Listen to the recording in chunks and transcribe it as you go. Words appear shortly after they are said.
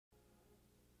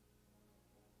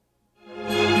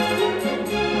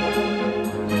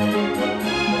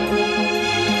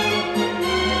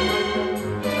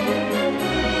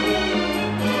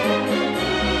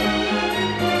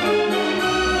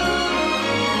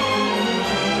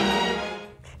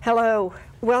Hello,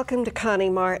 welcome to Connie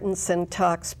Martinson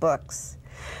Talks Books.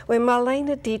 When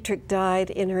Marlene Dietrich died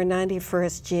in her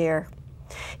 91st year,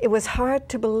 it was hard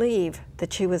to believe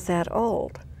that she was that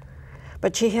old.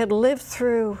 But she had lived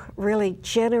through really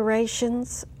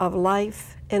generations of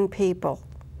life and people.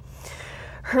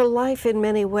 Her life in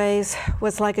many ways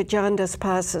was like a John Dos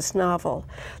Passos novel.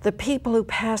 The people who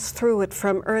passed through it,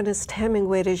 from Ernest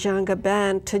Hemingway to Jean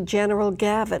Gabin to General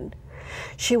Gavin.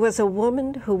 She was a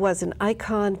woman who was an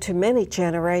icon to many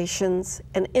generations,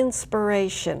 an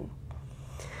inspiration.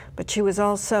 But she was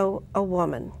also a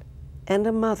woman and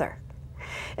a mother.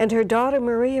 And her daughter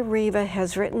Maria Riva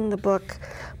has written the book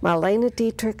Marlene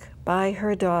Dietrich by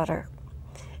her daughter.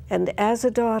 And as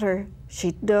a daughter,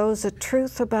 she knows a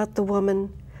truth about the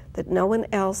woman that no one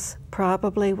else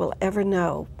probably will ever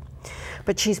know.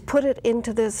 But she's put it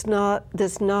into this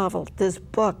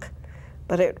book,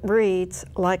 but it reads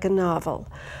like a novel.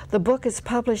 The book is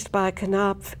published by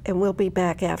Knopf, and we'll be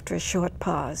back after a short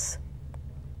pause.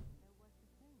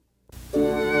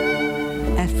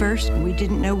 At first, we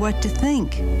didn't know what to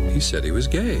think. He said he was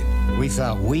gay. We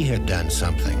thought we had done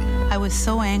something. I was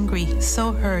so angry,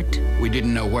 so hurt. We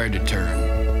didn't know where to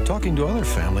turn. Talking to other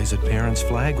families at Parents'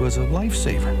 Flag was a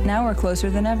lifesaver. Now we're closer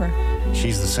than ever.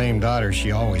 She's the same daughter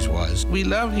she always was. We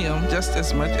love him just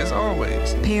as much as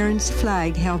always. Parents'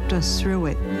 Flag helped us through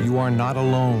it. You are not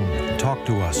alone. Talk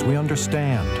to us. We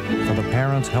understand. For the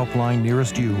Parents Helpline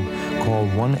nearest you, call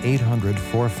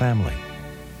 1-800-4FAMILY.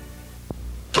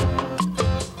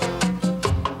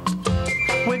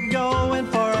 We're going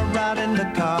for a ride in the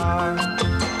car.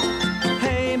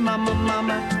 Hey, mama,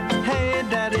 mama. Hey,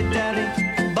 daddy, daddy.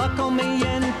 Buckle me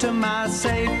into my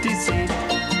safety seat.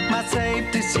 My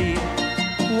safety seat.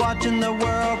 Watching the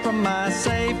world from my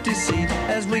safety seat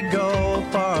as we go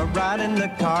for a ride in the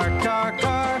car, car,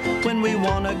 car. When we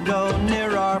want to go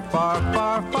near or far,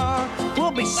 far, far,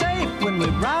 we'll be safe when we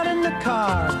ride in the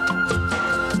car.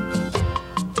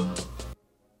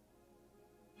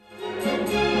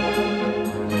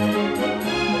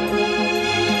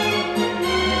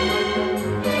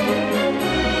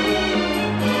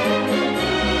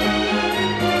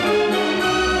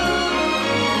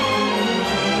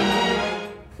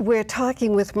 We're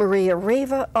talking with Maria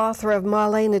Riva, author of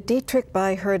Marlene Dietrich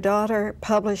by her daughter,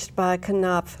 published by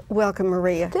Knopf. Welcome,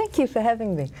 Maria. Thank you for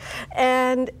having me.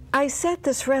 And I said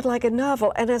this read like a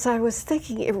novel, and as I was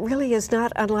thinking, it really is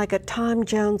not unlike a Tom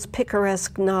Jones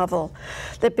picaresque novel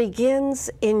that begins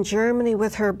in Germany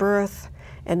with her birth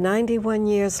and 91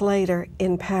 years later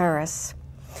in Paris.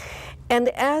 And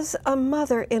as a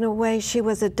mother, in a way, she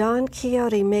was a Don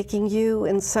Quixote, making you,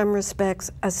 in some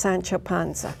respects, a Sancho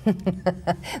Panza.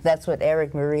 That's what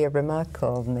Eric Maria Remarque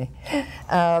called me.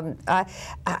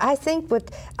 I think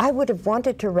I would have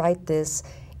wanted to write this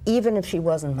even if she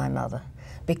wasn't my mother,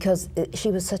 because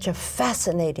she was such a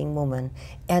fascinating woman,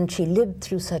 and she lived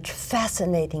through such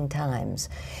fascinating times.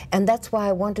 And that's why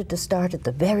I wanted to start at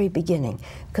the very beginning,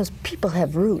 because people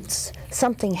have roots.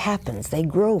 Something happens, they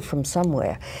grow from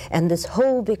somewhere. And this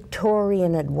whole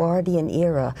Victorian Edwardian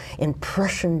era in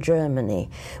Prussian Germany,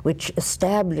 which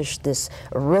established this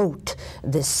rote,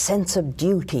 this sense of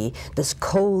duty, this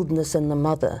coldness in the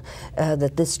mother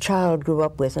that this child grew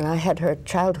up with. And I had her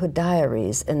childhood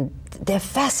diaries, and they're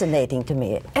fascinating to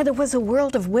me. And it was a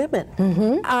world of women,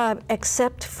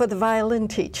 except for the violin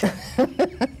teacher.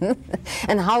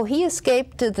 And how he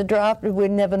escaped to the drop, we'll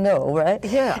never know, right?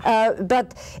 Yeah.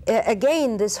 But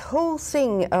again, this whole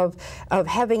thing of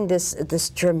having this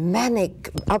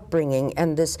Germanic upbringing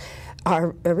and this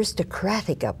our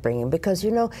aristocratic upbringing, because,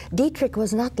 you know, Dietrich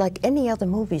was not like any other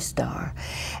movie star.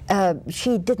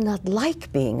 She did not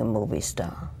like being a movie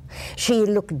star. She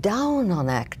looked down on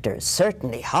actors.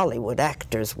 Certainly Hollywood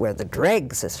actors were the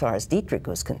dregs as far as Dietrich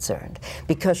was concerned,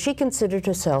 because she considered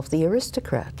herself the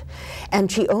aristocrat.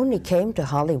 And she only came to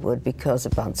Hollywood because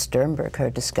of von Sternberg, her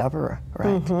discoverer,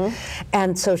 right? Mm-hmm.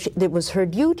 And so it was her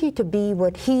duty to be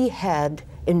what he had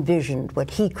envisioned,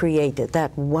 what he created,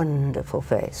 that wonderful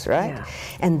face, right? Yeah.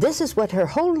 And this is what her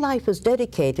whole life was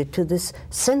dedicated to, this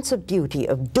sense of duty,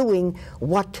 of doing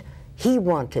what he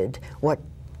wanted, what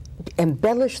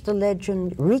embellish the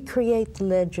legend, recreate the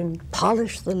legend,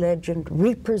 polish the legend,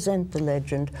 represent the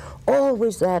legend,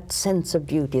 always that sense of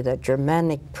beauty, that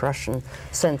Germanic Prussian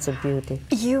sense of beauty.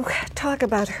 You talk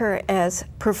about her as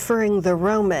preferring the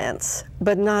romance,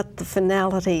 but not the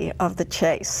finality of the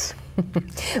chase.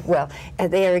 Well,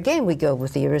 there again we go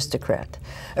with the aristocrat.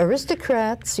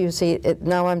 Aristocrats, you see,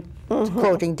 now I'm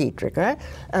quoting Dietrich, right?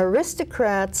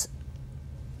 Aristocrats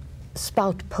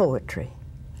spout poetry.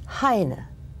 Heine.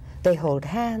 They hold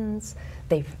hands,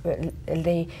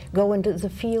 They go into the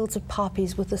fields of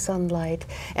poppies with the sunlight,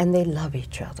 and they love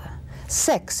each other.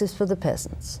 Sex is for the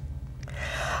peasants.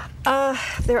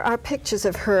 There are pictures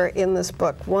of her in this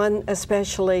book, one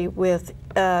especially with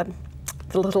the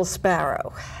little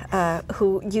sparrow,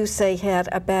 who you say had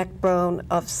a backbone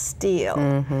of steel,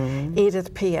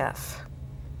 Edith Piaf.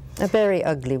 A very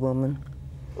ugly woman.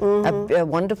 A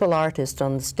wonderful artist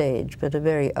on the stage, but a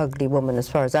very ugly woman as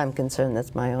far as I'm concerned.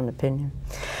 That's my own opinion.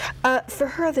 For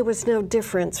her, there was no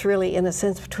difference, really, in a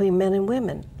sense, between men and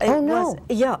women.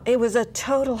 It was a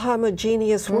total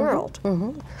homogeneous world.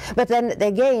 But then,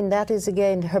 again, that is,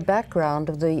 again, her background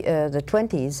of the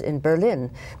 20s in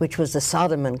Berlin, which was the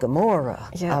Sodom and Gomorrah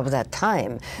of that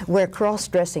time, where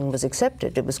cross-dressing was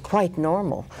accepted. It was quite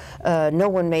normal. No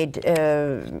one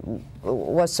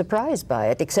was surprised by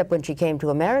it, except when she came to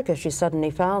America. She suddenly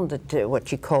found that what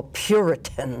she called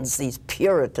Puritans, these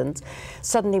Puritans,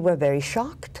 suddenly were very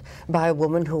shocked by a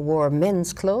woman who wore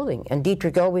men's clothing. And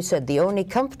Dietrich always said, the only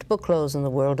comfortable clothes in the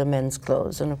world are men's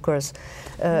clothes. And of course,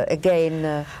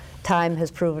 again, time has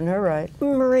proven her right.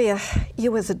 Maria,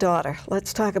 you as a daughter,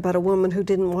 let's talk about a woman who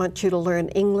didn't want you to learn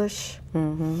English,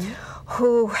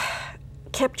 who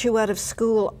kept you out of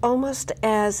school almost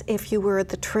as if you were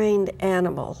the trained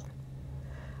animal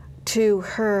to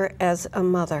her as a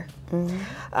mother.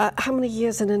 How many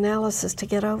years in analysis to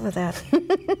get over that?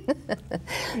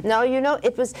 No, you know,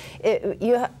 it was,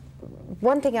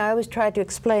 one thing I always try to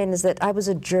explain is that I was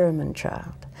a German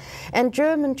child. And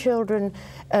German children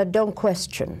don't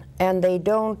question, and they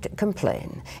don't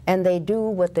complain, and they do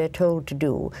what they're told to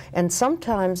do. And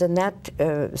sometimes in that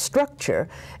structure,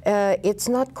 it's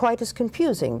not quite as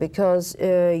confusing, because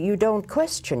you don't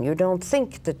question, you don't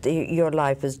think that your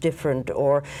life is different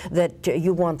or that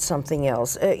you want something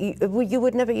else. You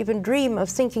would never even dream of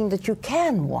thinking that you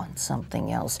can want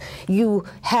something else. You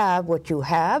have what you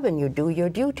have, and you do your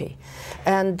duty.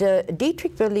 And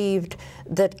Dietrich believed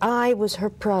that I was her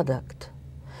product.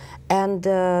 And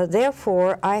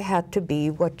therefore, I had to be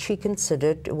what she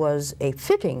considered was a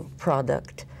fitting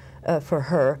product for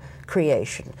her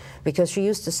creation. Because she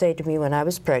used to say to me when I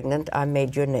was pregnant, I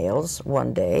made your nails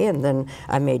one day, and then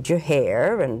I made your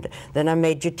hair, and then I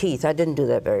made your teeth. I didn't do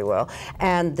that very well.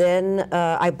 And then,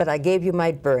 but I gave you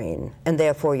my brain, and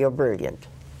therefore you're brilliant.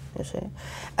 You see?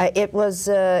 It was,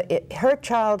 her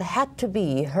child had to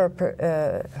be her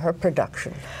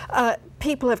production.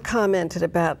 People have commented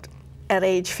about, at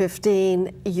age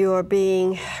 15, you're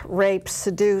being raped,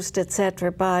 seduced, etc.,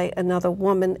 by another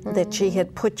woman, that she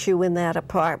had put you in that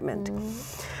apartment.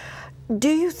 Do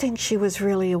you think she was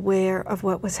really aware of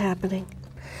what was happening?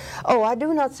 Oh, I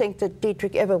do not think that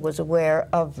Dietrich ever was aware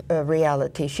of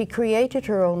reality. She created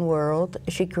her own world,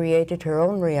 she created her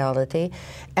own reality,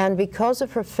 and because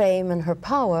of her fame and her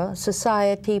power,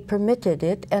 society permitted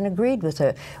it and agreed with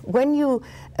her. When you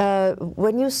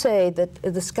say that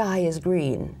the sky is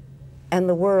green, and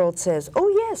the world says, oh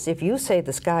yes, if you say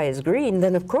the sky is green,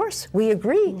 then of course we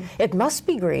agree. It must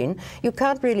be green. You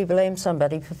can't really blame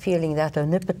somebody for feeling that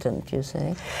omnipotent, you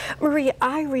see. Maria,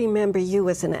 I remember you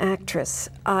as an actress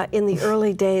in the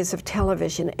early days of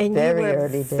television. And very you were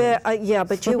early days. Yeah,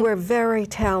 but you were very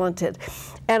talented.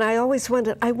 And I always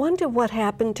wondered, I wonder what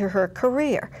happened to her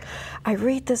career. I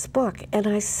read this book and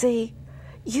I see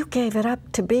you gave it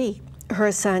up to be her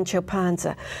Sancho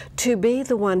Panza, to be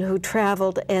the one who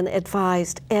traveled and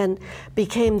advised and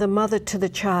became the mother to the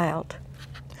child.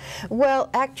 Well,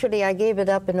 actually, I gave it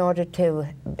up in order to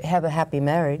have a happy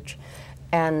marriage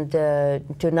and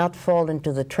to not fall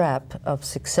into the trap of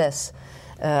success.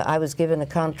 I was given a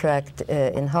contract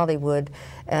in Hollywood,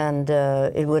 and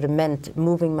it would have meant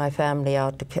moving my family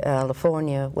out to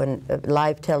California when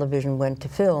live television went to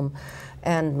film.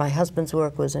 And my husband's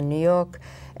work was in New York,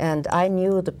 and I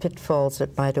knew the pitfalls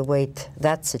that might await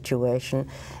that situation.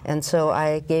 And so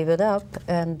I gave it up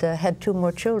and had 2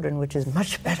 more children, which is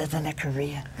much better than a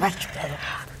career, much better.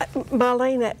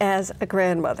 Marlene, as a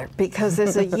grandmother, because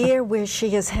there's a year where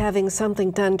she is having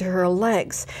something done to her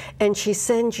legs, and she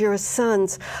sends your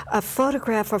sons a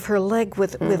photograph of her leg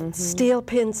with steel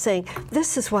pins saying,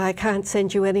 this is why I can't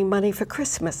send you any money for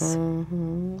Christmas.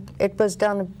 It was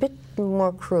done a bit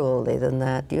more cruelly than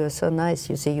that. You're so nice,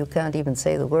 you see, you can't even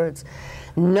say the words.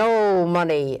 No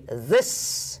money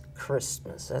this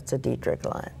Christmas. That's a Dietrich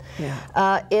line.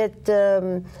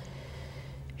 Yeah.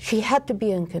 She had to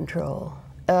be in control.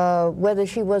 Whether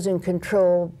she was in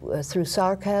control through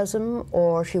sarcasm,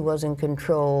 or she was in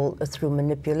control through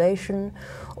manipulation,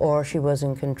 or she was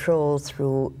in control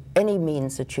through any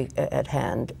means that she at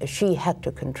hand, she had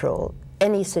to control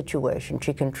any situation.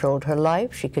 She controlled her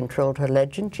life, she controlled her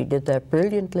legend, she did that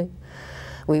brilliantly.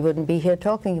 we wouldn't be here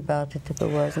talking about it if it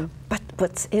wasn't. But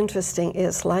what's interesting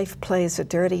is life plays a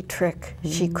dirty trick.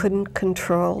 She couldn't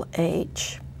control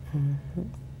age.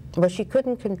 But she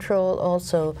couldn't control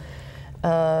also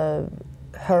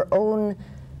her own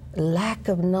lack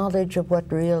of knowledge of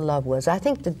what real love was. I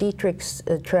think the Dietrich's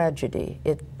tragedy,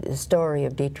 the story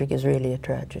of Dietrich is really a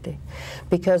tragedy,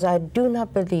 because I do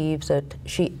not believe that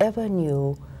she ever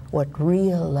knew what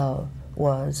real love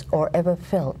was or ever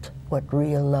felt what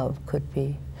real love could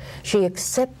be. She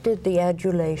accepted the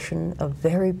adulation of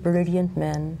very brilliant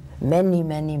men, many,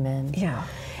 many men,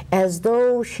 as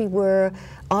though she were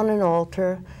on an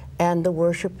altar and the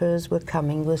worshippers were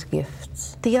coming with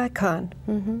gifts. The icon.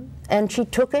 And she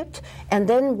took it and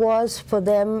then was for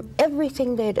them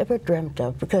everything they'd ever dreamt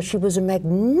of, because she was a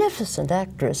magnificent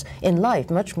actress in life,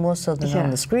 much more so than on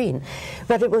the screen.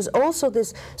 But it was also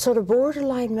this sort of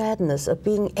borderline madness of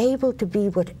being able to be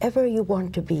whatever you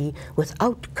want to be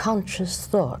without conscious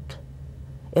thought.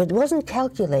 It wasn't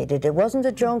calculated. It wasn't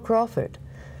a Joan Crawford.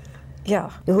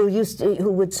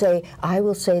 Who would say, I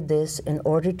will say this in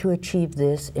order to achieve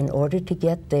this, in order to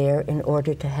get there, in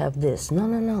order to have this. No,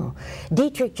 no, no.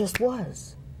 Dietrich just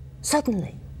was,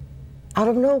 suddenly, out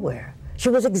of nowhere. She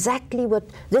was exactly what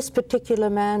this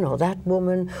particular man or that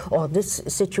woman or this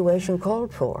situation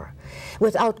called for,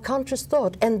 without conscious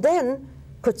thought, and then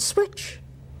could switch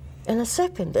in a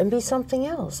second and be something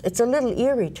else. It's a little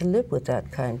eerie to live with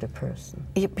that kind of person.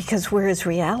 Because where is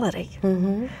reality?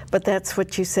 But that's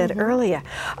what you said earlier.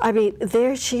 I mean,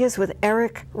 there she is with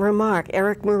Erich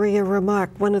Maria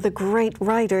Remarque, one of the great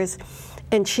writers,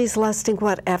 and she's lusting,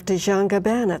 what, after Jean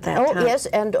Gabin at that time? Oh, yes,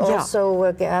 and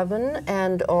also Gavin,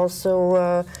 and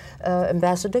also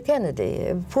Ambassador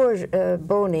Kennedy. Poor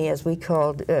Boney, as we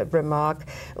called Remarque,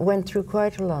 went through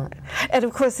quite a lot. And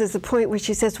of course, there's a point where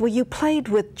she says, well, you played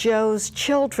with Joe's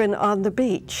children on the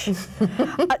beach.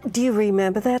 Do you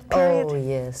remember that period? Oh,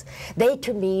 yes. They,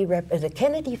 to me, the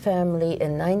Kennedy family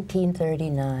in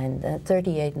 1939,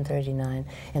 38 and 39,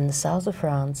 in the south of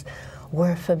France,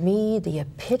 were for me the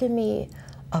epitome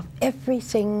of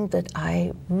everything that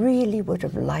I really would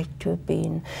have liked to have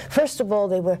been. First of all,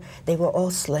 they were all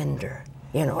slender,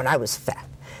 you know, and I was fat.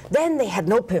 Then they had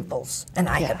no pimples, and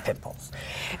I had pimples.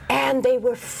 And they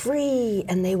were free,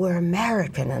 and they were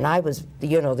American, and I was,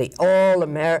 you know, the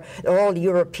all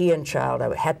European child.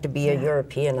 I had to be a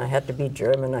European, I had to be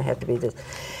German, I had to be this.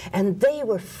 And they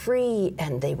were free,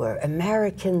 and they were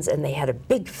Americans, and they had a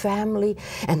big family,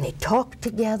 and they talked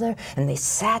together, and they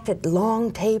sat at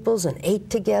long tables and ate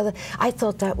together. I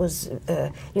thought that was,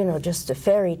 you know, just a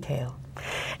fairy tale.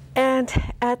 And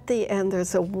at the end,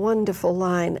 there's a wonderful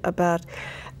line about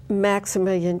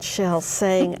Maximilian Schell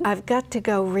saying, I've got to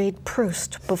go read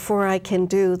Proust before I can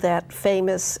do that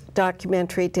famous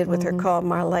documentary he did with her called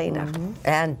Marlene.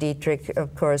 And Dietrich,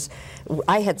 of course.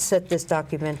 I had set this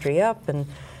documentary up, and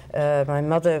my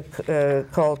mother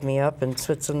called me up in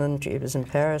Switzerland. She was in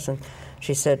Paris, and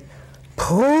she said,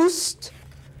 Proust?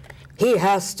 He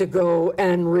has to go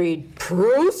and read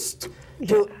Proust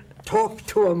to talk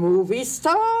to a movie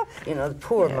star? You know, the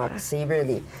poor Max, he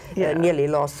really nearly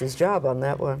lost his job on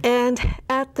that one. And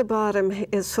at the bottom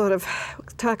is sort of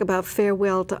talk about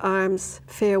farewell to arms,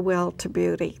 farewell to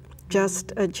beauty,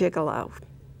 just a gigolo.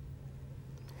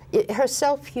 Her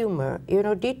self-humor, you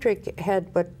know, Dietrich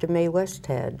had what Mae West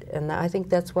had, and I think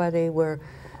that's why they were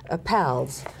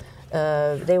pals.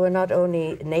 They were not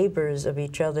only neighbors of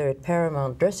each other at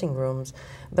Paramount dressing rooms,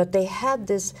 but they had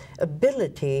this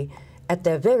ability at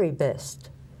their very best,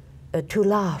 to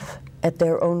laugh at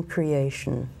their own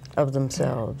creation of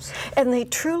themselves. And they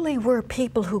truly were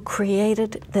people who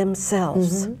created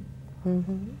themselves.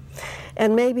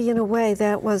 And maybe in a way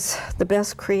that was the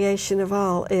best creation of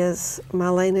all, is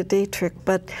Marlene Dietrich.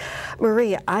 But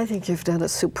Maria, I think you've done a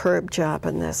superb job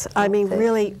in this. I mean,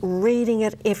 really reading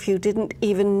it, if you didn't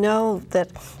even know that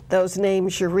those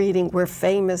names you're reading were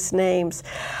famous names,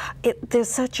 there's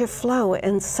such a flow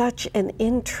and such an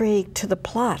intrigue to the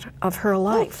plot of her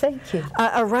life. Oh, thank you.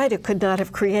 A writer could not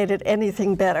have created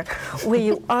anything better. Will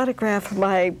you autograph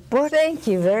my book? Thank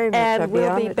you very much. And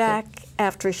we'll be back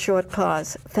after a short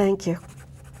pause. Thank you.